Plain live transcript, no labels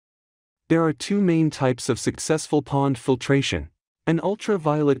There are two main types of successful pond filtration. An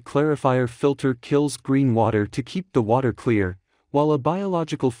ultraviolet clarifier filter kills green water to keep the water clear, while a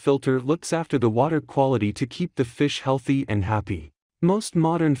biological filter looks after the water quality to keep the fish healthy and happy. Most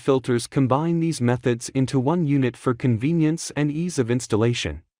modern filters combine these methods into one unit for convenience and ease of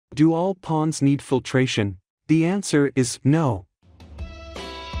installation. Do all ponds need filtration? The answer is no.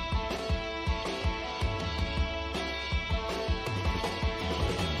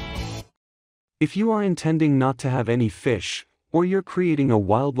 If you are intending not to have any fish, or you're creating a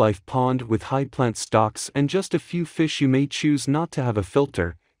wildlife pond with high plant stocks and just a few fish, you may choose not to have a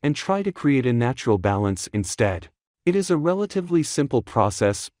filter, and try to create a natural balance instead. It is a relatively simple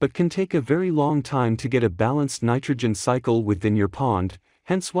process but can take a very long time to get a balanced nitrogen cycle within your pond,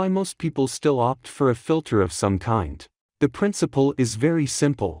 hence why most people still opt for a filter of some kind. The principle is very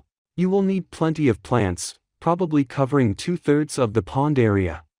simple. You will need plenty of plants, probably covering 2/3 of the pond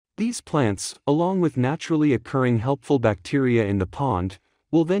area. These plants, along with naturally occurring helpful bacteria in the pond,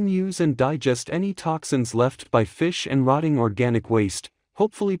 will then use and digest any toxins left by fish and rotting organic waste,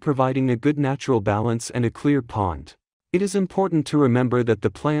 hopefully providing a good natural balance and a clear pond. It is important to remember that the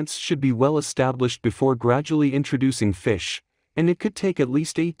plants should be well established before gradually introducing fish, and it could take at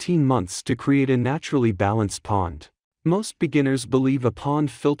least 18 months to create a naturally balanced pond. Most beginners believe a pond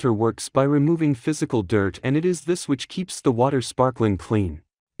filter works by removing physical dirt, and it is this which keeps the water sparkling clean.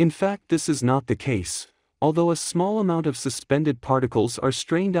 In fact, this is not the case. Although a small amount of suspended particles are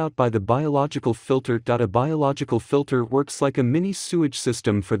strained out by the biological filter. A biological filter works like a mini sewage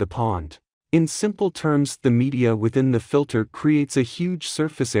system for the pond. In simple terms, the media within the filter creates a huge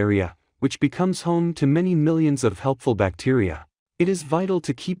surface area, which becomes home to many millions of helpful bacteria. It is vital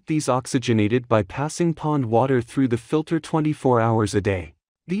to keep these oxygenated by passing pond water through the filter 24 hours a day.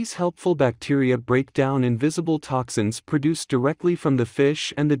 These helpful bacteria break down invisible toxins produced directly from the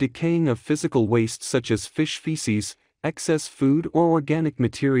fish and the decaying of physical waste such as fish feces, excess food or organic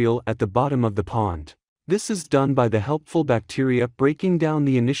material at the bottom of the pond. This is done by the helpful bacteria breaking down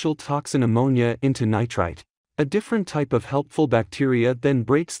the initial toxin ammonia into nitrite. A different type of helpful bacteria then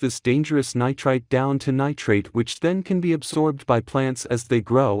breaks this dangerous nitrite down to nitrate, which then can be absorbed by plants as they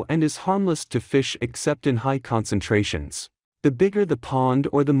grow and is harmless to fish except in high concentrations. The bigger the pond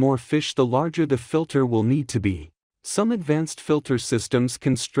or the more fish, the larger the filter will need to be. Some advanced filter systems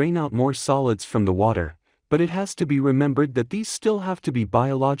can strain out more solids from the water, but it has to be remembered that these still have to be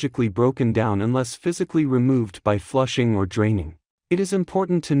biologically broken down unless physically removed by flushing or draining. It is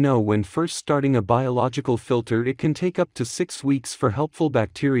important to know when first starting a biological filter, it can take up to 6 weeks for helpful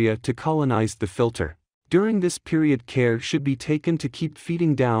bacteria to colonize the filter. During this period, care should be taken to keep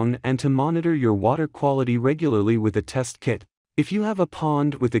feeding down and to monitor your water quality regularly with a test kit. If you have a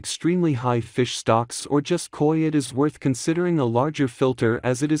pond with extremely high fish stocks or just koi, it is worth considering a larger filter,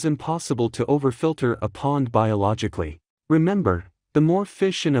 as it is impossible to overfilter a pond biologically. Remember, the more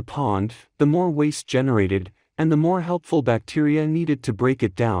fish in a pond, the more waste generated, and the more helpful bacteria needed to break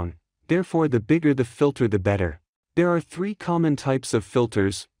it down. Therefore, the bigger the filter, the better. There are 3 common types of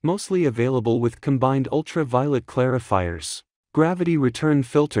filters, mostly available with combined ultraviolet clarifiers. Gravity return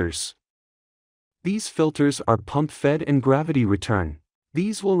filters. These filters are pump-fed and gravity return.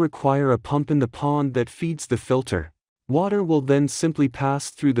 These will require a pump in the pond that feeds the filter. Water will then simply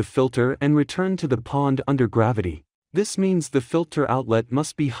pass through the filter and return to the pond under gravity. This means the filter outlet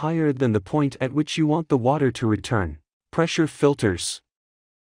must be higher than the point at which you want the water to return. Pressure filters.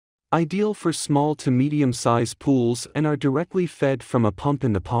 Ideal for small to medium-sized pools and are directly fed from a pump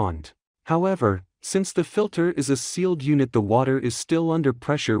in the pond. However, since the filter is a sealed unit, the water is still under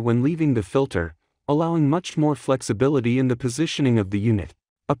pressure when leaving the filter, allowing much more flexibility in the positioning of the unit.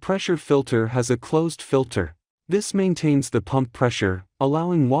 A pressure filter has a closed filter. This maintains the pump pressure,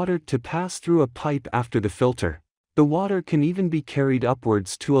 allowing water to pass through a pipe after the filter. The water can even be carried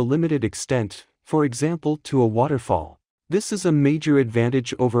upwards to a limited extent, for example to a waterfall. This is a major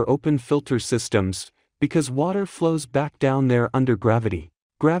advantage over open filter systems, because water flows back down there under gravity.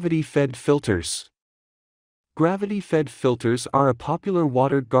 Gravity-fed filters. Gravity-fed filters are a popular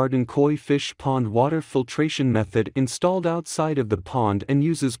water garden koi fish pond water filtration method installed outside of the pond and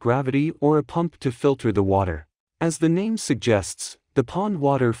uses gravity or a pump to filter the water. As the name suggests, the pond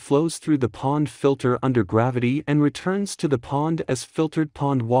water flows through the pond filter under gravity and returns to the pond as filtered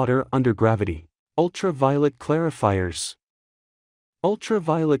pond water under gravity. Ultraviolet clarifiers.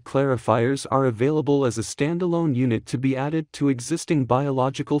 Ultraviolet clarifiers are available as a standalone unit to be added to existing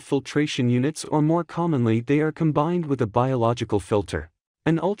biological filtration units, or more commonly they are combined with a biological filter.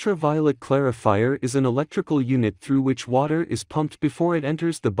 An ultraviolet clarifier is an electrical unit through which water is pumped before it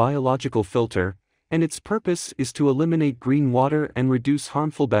enters the biological filter, and its purpose is to eliminate green water and reduce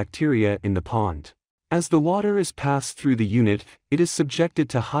harmful bacteria in the pond. As the water is passed through the unit, it is subjected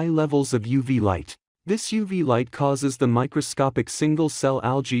to high levels of UV light. This UV light causes the microscopic single-cell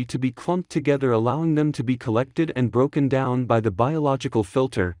algae to be clumped together, allowing them to be collected and broken down by the biological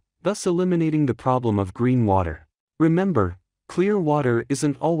filter, thus eliminating the problem of green water. Remember, clear water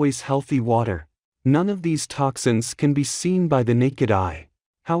isn't always healthy water. None of these toxins can be seen by the naked eye.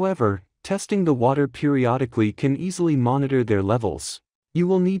 However, testing the water periodically can easily monitor their levels. You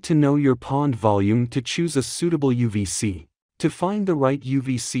will need to know your pond volume to choose a suitable UVC. To find the right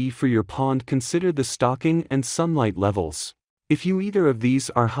UVC for your pond, consider the stocking and sunlight levels. If either of these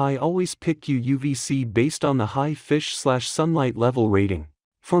are high, always pick your UVC based on the high fish/sunlight level rating.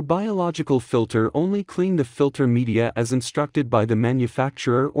 For biological filter, only clean the filter media as instructed by the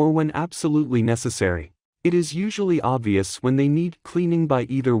manufacturer or when absolutely necessary. It is usually obvious when they need cleaning by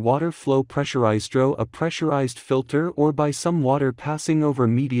either water flow pressurized through a pressurized filter or by some water passing over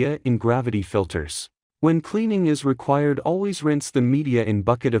media in gravity filters. When cleaning is required, always rinse the media in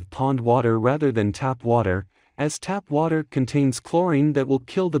bucket of pond water rather than tap water, as tap water contains chlorine that will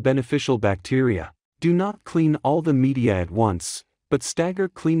kill the beneficial bacteria. Do not clean all the media at once, but stagger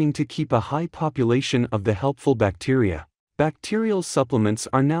cleaning to keep a high population of the helpful bacteria. Bacterial supplements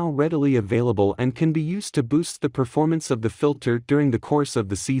are now readily available and can be used to boost the performance of the filter during the course of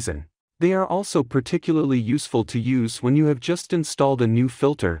the season. They are also particularly useful to use when you have just installed a new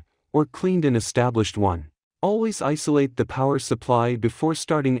filter, or cleaned an established one. Always isolate the power supply before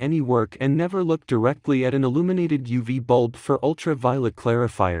starting any work and never look directly at an illuminated UV bulb for ultraviolet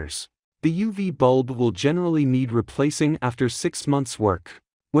clarifiers. The UV bulb will generally need replacing after 6 months' work.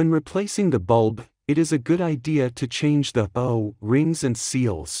 When replacing the bulb, it is a good idea to change the O-rings and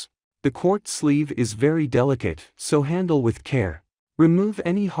seals. The quartz sleeve is very delicate, so handle with care. Remove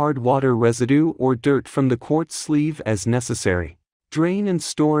any hard water residue or dirt from the quartz sleeve as necessary. Drain and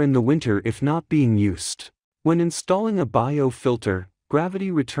store in the winter if not being used. When installing a biofilter,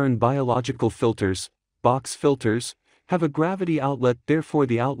 gravity return biological filters, box filters, have a gravity outlet, therefore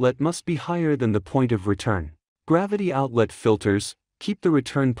the outlet must be higher than the point of return. Gravity outlet filters keep the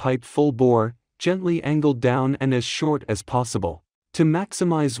return pipe full bore, gently angled down and as short as possible. To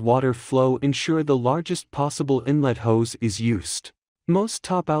maximize water flow, ensure the largest possible inlet hose is used. Most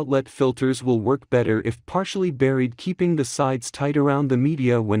top outlet filters will work better if partially buried, keeping the sides tight around the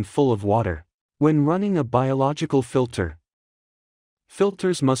media when full of water. When running a biological filter,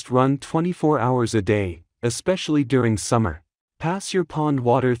 filters must run 24 hours a day, especially during summer. Pass your pond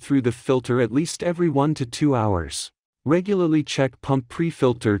water through the filter at least every 1 to 2 hours. Regularly check pump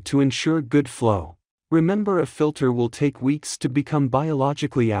pre-filter to ensure good flow. Remember, a filter will take weeks to become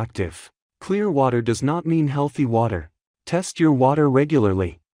biologically active. Clear water does not mean healthy water. Test your water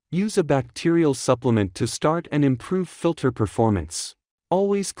regularly. Use a bacterial supplement to start and improve filter performance.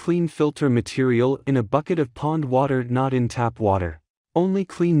 Always clean filter material in a bucket of pond water, not in tap water. Only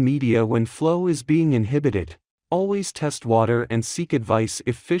clean media when flow is being inhibited. Always test water and seek advice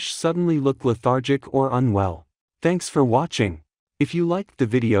if fish suddenly look lethargic or unwell. Thanks for watching. If you liked the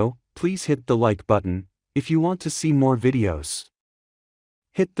video, please hit the like button. If you want to see more videos,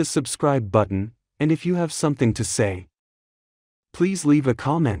 hit the subscribe button, and if you have something to say, please leave a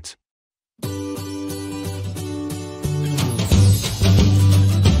comment.